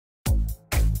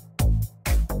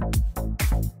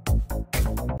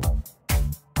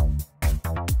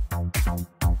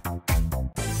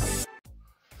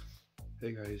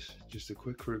Hey guys, just a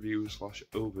quick review slash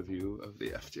overview of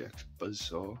the FTX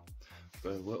Buzzsaw.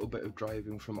 Got a little bit of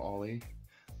driving from Ollie,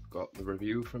 got the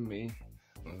review from me,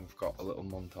 and we've got a little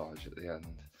montage at the end.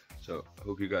 So I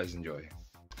hope you guys enjoy.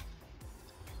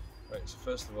 Right, so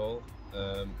first of all,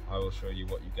 I will show you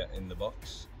what you get in the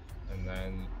box, and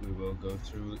then we will go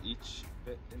through each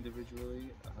bit individually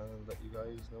and let you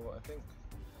guys know what I think.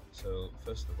 So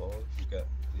first of all, you get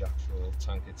the actual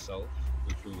tank itself,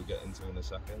 which we will get into in a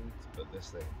second, but this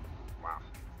thing, wow,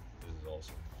 this is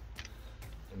awesome.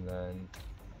 And then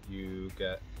you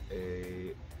get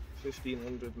a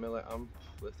 1500 milliamp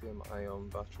lithium ion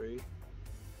battery.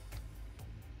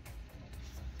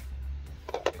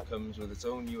 It comes with its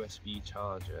own USB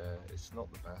charger. It's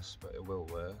not the best, but it will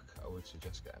work. I would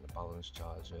suggest getting a balanced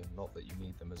charger. Not that you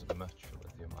need them as much for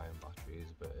lithium ion batteries,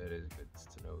 but it is good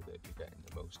to know that you're getting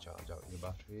the most charge out of your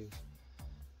batteries.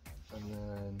 And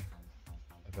then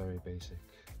a very basic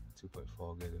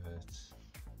 2.4 gigahertz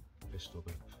pistol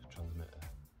whip transmitter.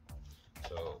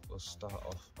 So we'll start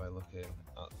off by looking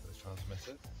at the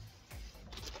transmitter.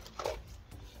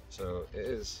 So it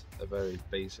is a very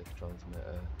basic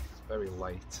transmitter. It's very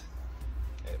light.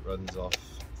 It runs off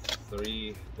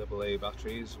 3 AA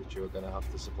batteries, which you're going to have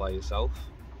to supply yourself.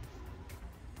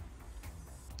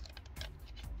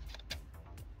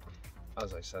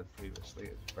 As I said previously,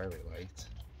 it's very light.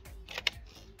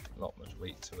 Not much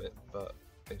weight to it, but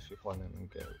if you're planning on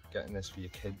getting this for your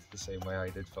kids the same way I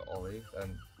did for Ollie,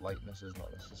 then lightness is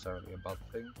not necessarily a bad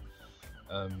thing.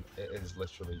 It is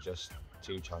literally just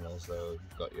 2 channels though.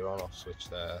 You've got your on-off switch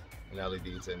there, an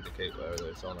LED to indicate whether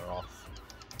it's on or off,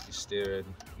 your steering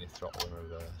and your throttle in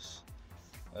reverse.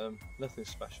 Nothing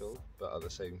special, but at the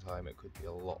same time it could be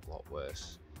a lot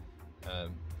worse.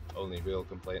 Only real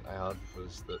complaint I had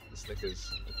was that the stickers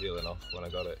are peeling off when I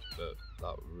got it, but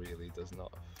that really does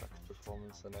not affect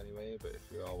performance in any way. But if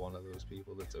you are one of those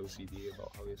people that's OCD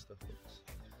about how your stuff looks,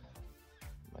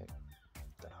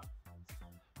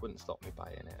 wouldn't stop me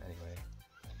buying it anyway.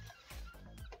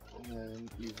 And then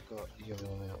you've got your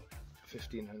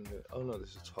 1500, oh no,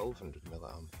 this is 1200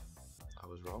 milliamp, I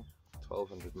was wrong,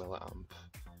 1200 milliamp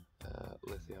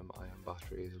lithium ion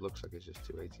batteries. It looks like it's just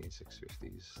two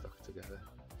 18650s stuck together.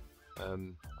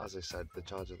 As I said, the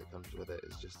charger that comes with it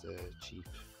is just a cheap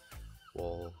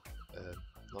wall,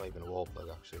 not even a wall plug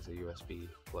actually, it's a USB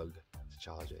plug to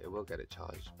charge it. It will get it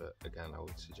charged, but again I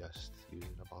would suggest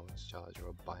using a balanced charger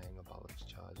or buying a balanced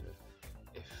charger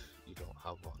if you don't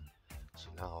have one. So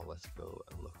now let's go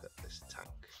and look at this tank.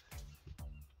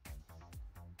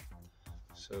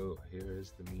 So here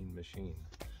is the mean machine.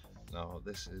 Now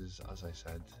this is, as I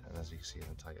said, and as you can see in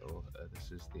the title, this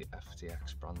is the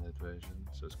FTX branded version,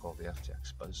 so it's called the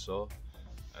FTX Buzzsaw.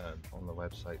 On the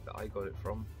website that I got it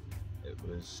from, it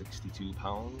was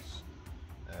 £62.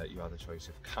 You had a choice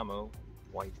of camo,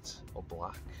 white or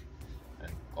black,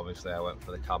 and obviously I went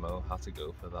for the camo, had to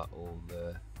go for that old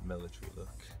military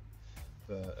look.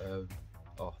 But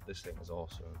oh, this thing is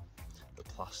awesome. The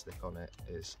plastic on it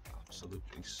is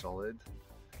absolutely solid,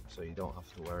 so you don't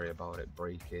have to worry about it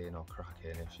breaking or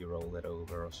cracking if you roll it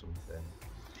over or something.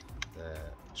 The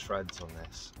treads on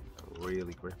this are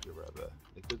really grippy rubber.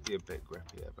 They could be a bit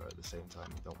grippier, but at the same time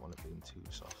you don't want it being too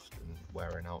soft and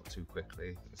wearing out too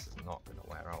quickly. This is not going to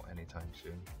wear out anytime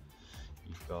soon.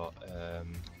 You've got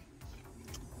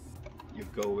your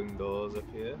going doors up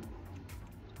here.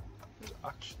 There's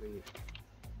actually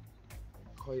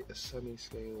quite a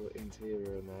semi-scale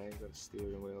interior in there. You've got a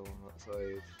steering wheel on that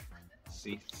side,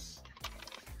 seats.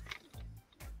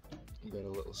 You've got a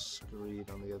little screen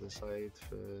on the other side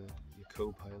for your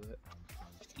co-pilot.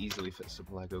 You could easily fit some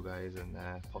Lego guys in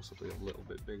there, possibly a little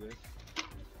bit bigger.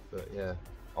 But yeah,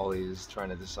 Ollie's trying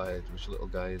to decide which little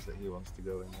guys that he wants to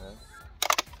go in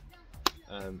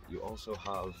there. You also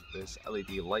have this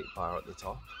LED light bar at the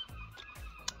top.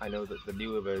 I know that the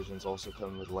newer versions also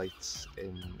come with lights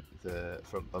in the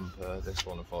front bumper. This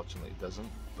one unfortunately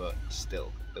doesn't, but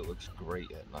still, it looks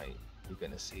great at night. You're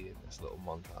going to see in this little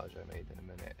montage I made in a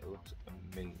minute. It looks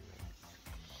amazing.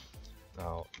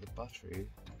 Now, the battery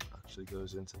actually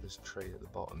goes into this tray at the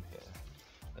bottom here,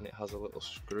 and it has a little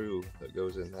screw that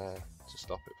goes in there to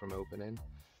stop it from opening.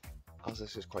 As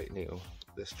this is quite new,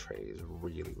 this tray is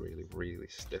really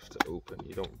stiff to open.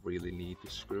 You don't really need the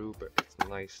screw, but it's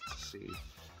nice to see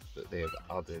that they have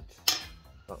added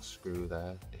that screw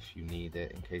there if you need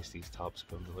it in case these tabs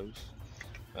come loose.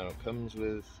 Now it comes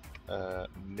with a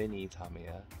mini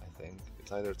Tamiya, I think.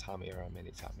 It's either a Tamiya or a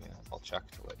mini Tamiya. I'll check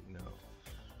to let you know.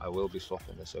 I will be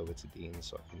swapping this over to Dean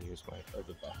so I can use my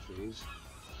other batteries.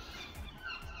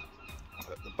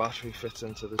 But the battery fits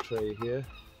into the tray here.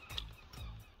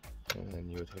 and then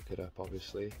you would hook it up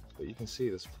obviously, but you can see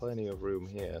there's plenty of room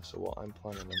here. So what I'm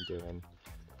planning on doing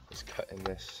is cutting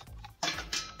this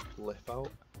lip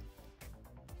out,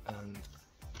 and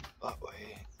that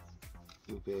way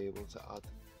you'll be able to add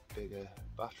bigger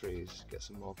batteries, get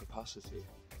some more capacity.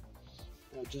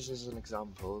 Now, just as an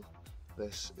example,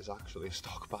 this is actually a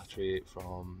stock battery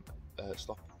from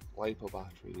stock LiPo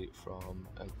battery from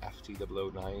an FTX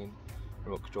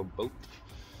remote control boat.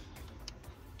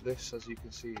 This, as you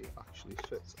can see, actually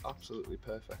fits absolutely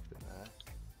perfect in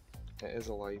there. It is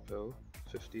a LiPo,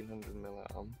 1500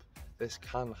 milliamp. This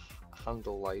can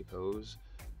handle LiPos,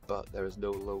 but there is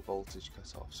no low voltage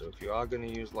cutoff. So if you are going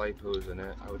to use LiPos in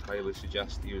it, I would highly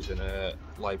suggest using a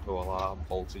LiPo alarm,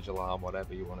 voltage alarm,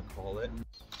 whatever you want to call it.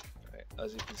 Right,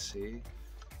 as you can see,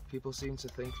 people seem to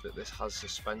think that this has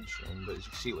suspension, but as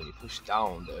you see when you push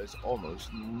down, there's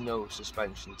almost no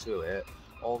suspension to it.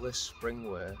 All this spring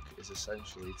work is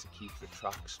essentially to keep the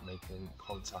tracks making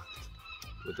contact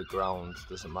with the ground,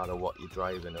 doesn't matter what you're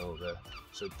driving over.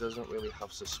 So it doesn't really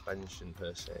have suspension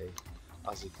per se.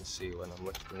 As you can see when I'm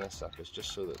lifting this up, it's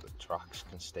just so that the tracks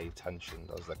can stay tensioned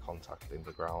as they're contacting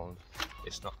the ground.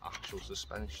 It's not actual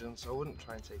suspension, so I wouldn't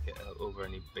try and take it over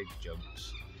any big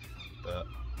jumps, but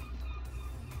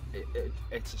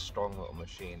it's a strong little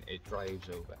machine. It drives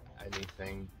over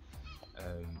anything.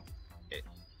 It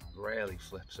rarely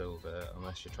flips over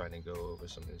unless you're trying to go over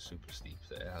something super steep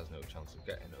that it has no chance of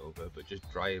getting over, but just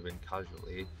driving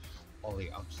casually,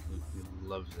 Ollie absolutely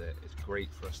loves it. It's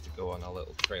great for us to go on our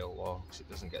little trail walks. It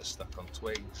doesn't get stuck on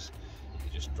twigs. You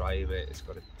can just drive it. It's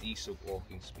got a decent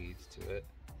walking speed to it,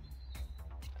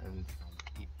 and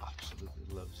he absolutely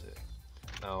loves it.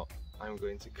 Now I'm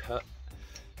going to cut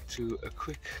to a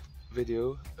quick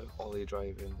video of Ollie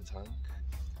driving the tank.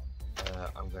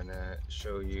 I'm going to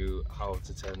show you how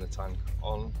to turn the tank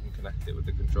on and connect it with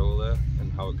the controller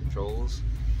and how it controls,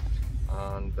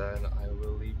 and then I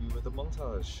will leave you with a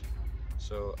montage.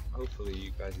 So hopefully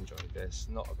you guys enjoyed this.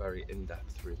 Not a very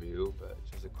in-depth review, but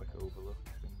just a quick overlook,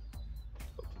 and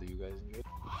hopefully you guys enjoyed.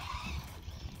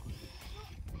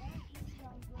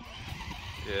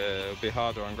 Yeah, it'll be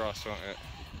harder on grass, won't it?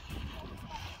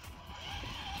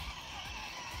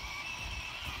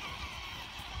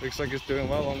 Looks like it's doing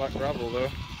well on that gravel though.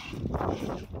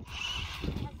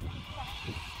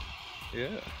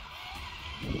 Yeah.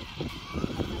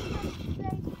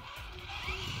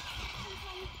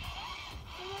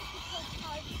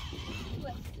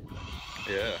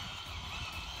 Yeah.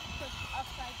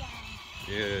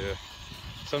 Yeah.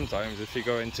 Sometimes if you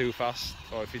go in too fast,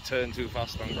 or if you turn too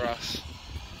fast on grass,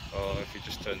 or if you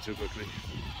just turn too quickly.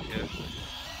 Yeah.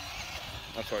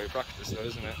 That's why you practice though,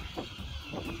 isn't it?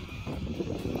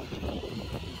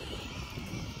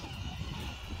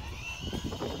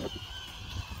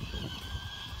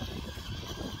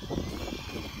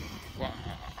 Wow.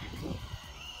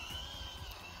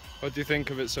 What do you think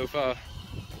of it so far?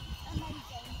 Amazing.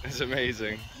 It's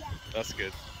amazing. Yeah. That's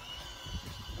good.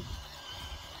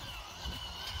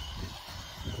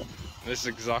 This is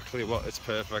exactly what it's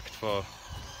perfect for.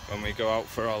 When we go out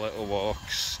for our little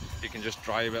walks, you can just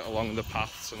drive it along the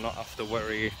paths and not have to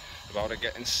worry about it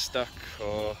getting stuck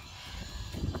or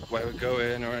where we're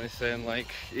going or anything.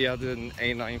 Like, he had an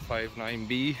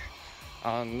A959B,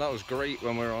 and that was great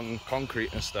when we're on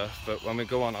concrete and stuff, but when we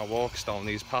go on our walks down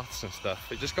these paths and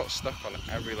stuff, it just got stuck on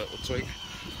every little twig.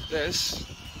 This,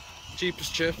 cheap as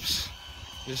chips,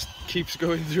 just keeps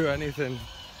going through anything,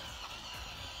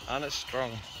 and it's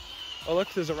strong. Oh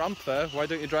look, there's a ramp there. Why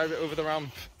don't you drive it over the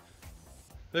ramp?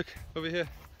 Look, over here.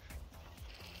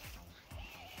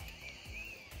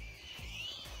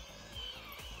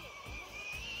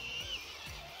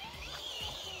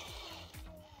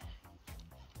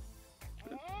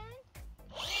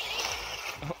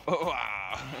 Oh,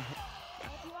 wow.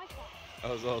 Do you like that?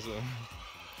 That was awesome.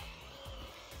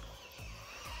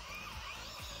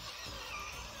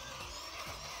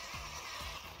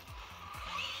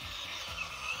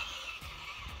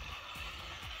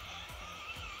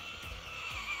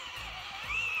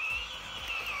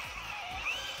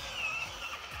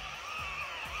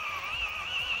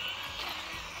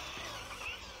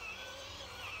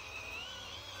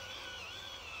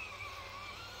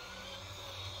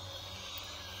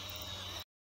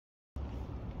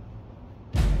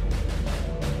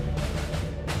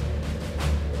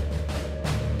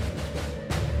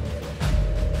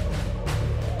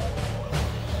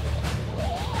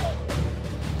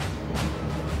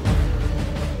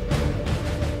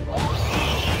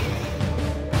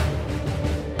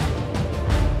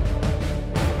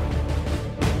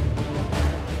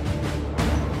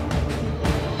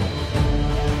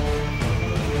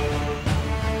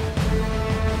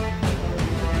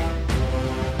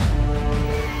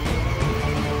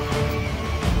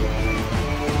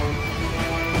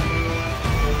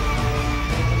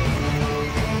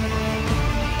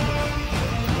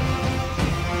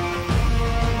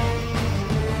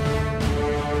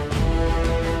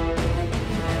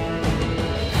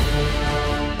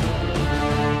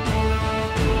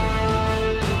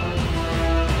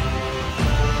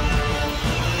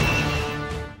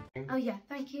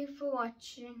 Thank you for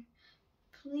watching.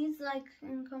 Please like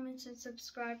and comment and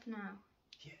subscribe now.